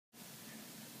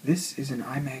This is an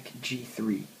iMac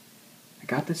G3. I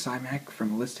got this iMac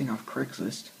from a listing off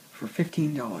Craigslist for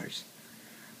 $15.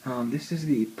 This is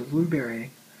the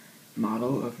Blueberry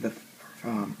model of the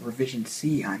Revision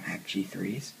C iMac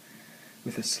G3s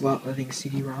with a slot-loading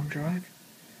CD-ROM drive.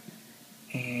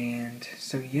 And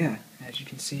so yeah, as you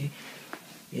can see,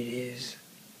 it is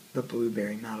the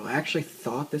Blueberry model. I actually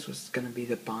thought this was going to be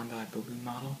the Bondi Blue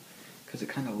model because it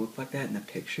kind of looked like that in the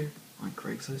picture on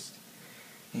Craigslist.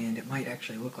 And it might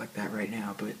actually look like that right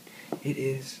now, but it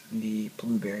is the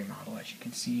Blueberry model. As you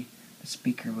can see, the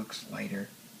speaker looks lighter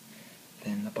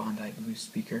than the Bondi Blue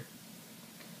speaker.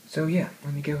 So yeah,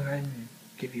 let me go ahead and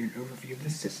give you an overview of the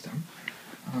system.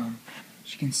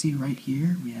 As you can see right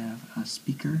here, we have a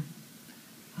speaker,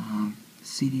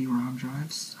 CD-ROM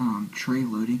drives, tray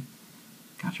loading.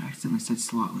 Gotcha, I accidentally said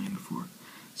slot loading before.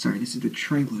 Sorry, this is the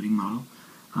tray loading model.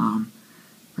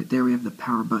 Right there we have the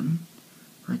power button.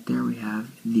 Right there we have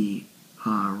the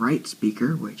right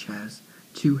speaker, which has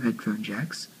 2 headphone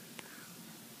jacks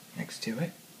next to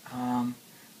it.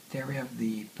 There we have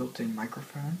the built-in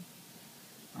microphone.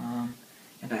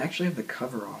 And I actually have the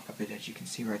cover off of it, as you can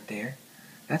see right there.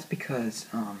 That's because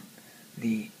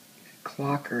the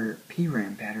clock or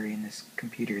PRAM battery in this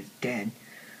computer is dead,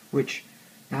 which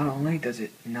not only does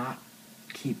it not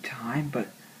keep time, but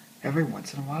every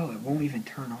once in a while it won't even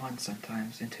turn on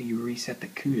sometimes until you reset the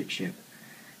CUDA chip.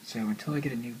 So until I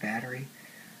get a new battery,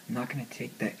 I'm not going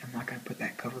to put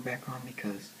that cover back on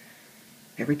because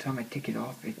every time I take it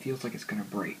off, it feels like it's going to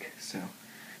break. So I'm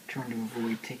trying to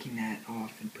avoid taking that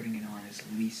off and putting it on as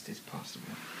least as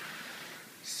possible.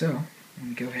 So let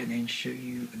me go ahead and show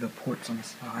you the ports on the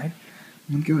side.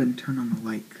 Let me go ahead and turn on the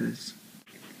light because,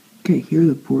 okay, here are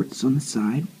the ports on the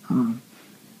side. As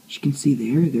you can see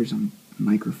there's a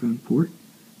microphone port.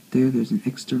 There's an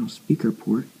external speaker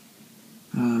port.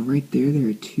 Right there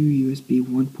are 2 USB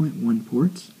 1.1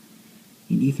 ports,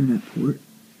 an Ethernet port.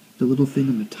 The little thing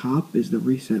on the top is the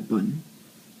reset button.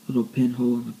 Little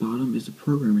pinhole on the bottom is the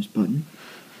programmer's button.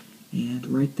 And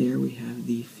right there we have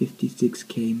the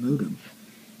 56K modem.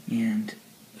 And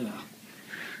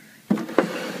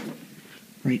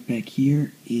right back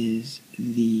here is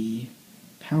the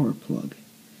power plug.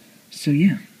 So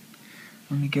yeah,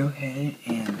 let me go ahead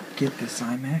and get this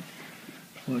iMac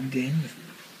plugged in,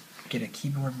 get a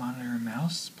keyboard, monitor, and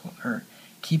mouse,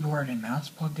 keyboard and mouse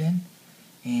plugged in,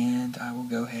 and I will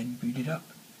go ahead and boot it up.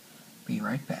 Be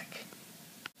right back.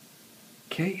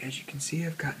 Okay, as you can see,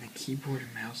 I've gotten a keyboard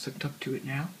and mouse hooked up to it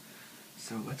now,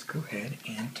 so let's go ahead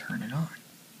and turn it on.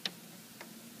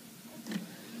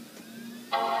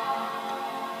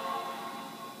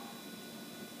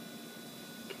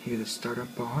 You can hear the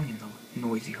startup bong and the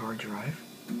noisy hard drive.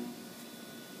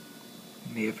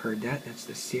 You may have heard that. That's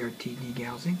the CRT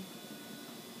degaussing.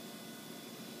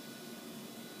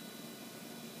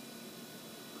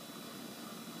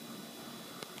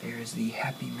 There's the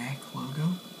Happy Mac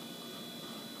logo.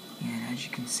 And as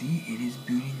you can see, it is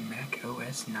booting Mac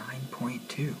OS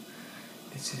 9.2.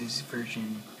 This is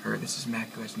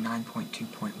Mac OS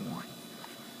 9.2.1.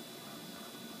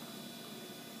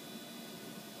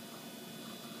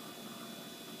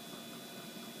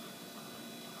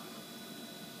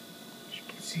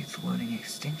 See, it's loading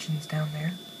extensions down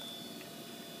there.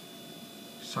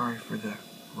 Sorry for the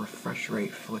refresh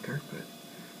rate flicker, but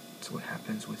that's what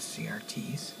happens with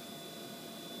CRTs.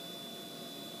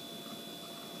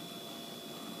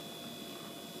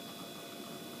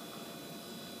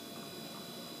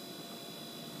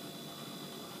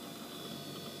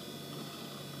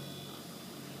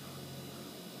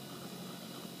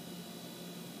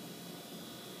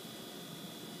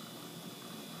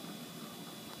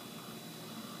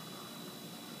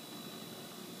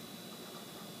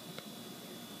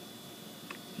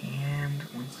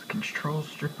 Once the control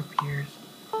strip appears.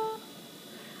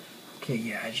 Okay,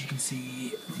 yeah, as you can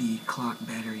see, the clock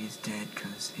battery is dead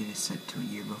because it is set to a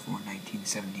year before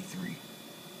 1973.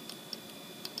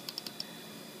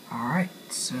 Alright,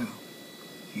 so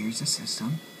here's the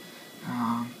system.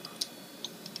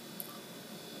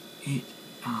 It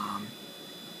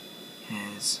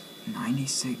has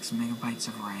 96 megabytes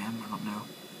of RAM. I don't know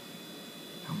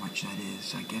how much that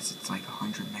is. I guess it's like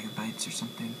 100 megabytes or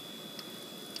something.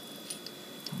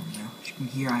 I don't know. As you can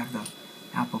hear, I have the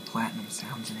Apple Platinum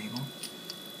sounds enabled.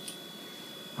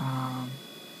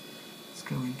 Let's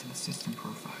go into the system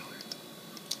profiler.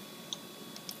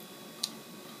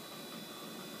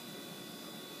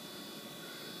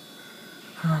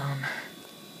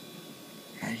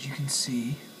 As you can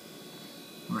see,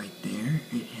 right there,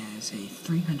 it has a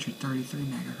 333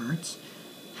 MHz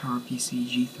PowerPC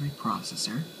G3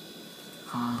 processor.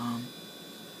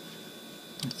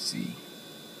 Let's see.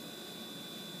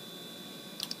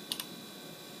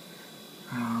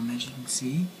 As you can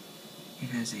see, it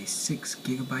has a 6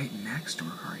 GB Maxtor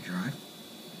hard drive.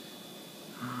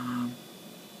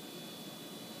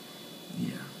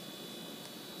 Yeah.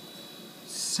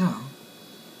 So,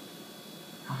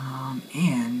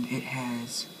 and it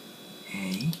has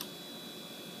a,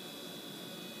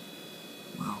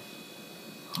 well,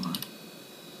 hold on.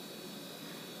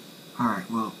 Alright,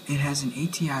 well, it has an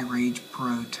ATI Rage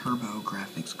Pro Turbo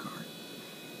graphics card.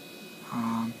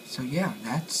 So yeah,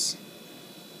 that's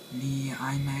the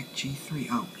iMac G3.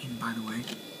 Oh, and by the way,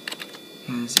 it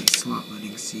has a slot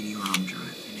loading CD-ROM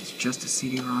drive, and it's just a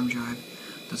CD-ROM drive.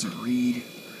 Doesn't read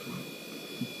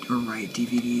or write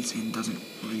DVDs, and doesn't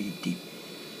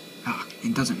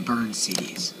and doesn't burn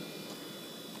CDs.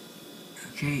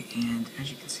 Okay, and as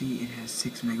you can see, it has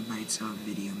 6 megabytes of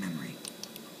video memory.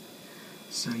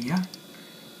 So yeah.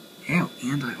 Oh,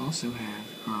 and I also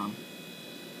have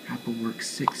AppleWorks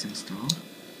 6 installed,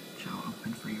 which I'll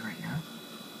open for you right now.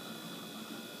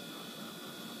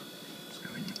 Let's go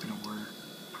ahead and open a Word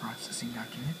processing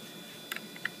document.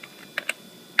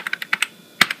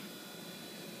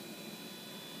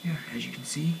 Yeah, as you can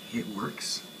see, it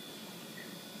works.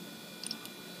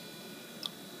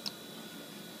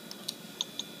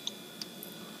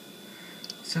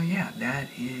 So yeah, that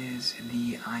is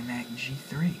the iMac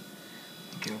G3.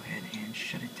 Go ahead and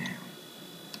shut it down.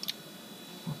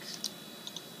 Whoops.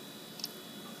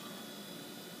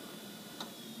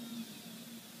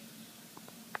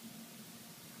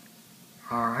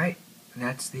 Alright,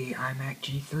 that's the iMac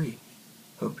G3.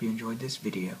 Hope you enjoyed this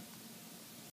video.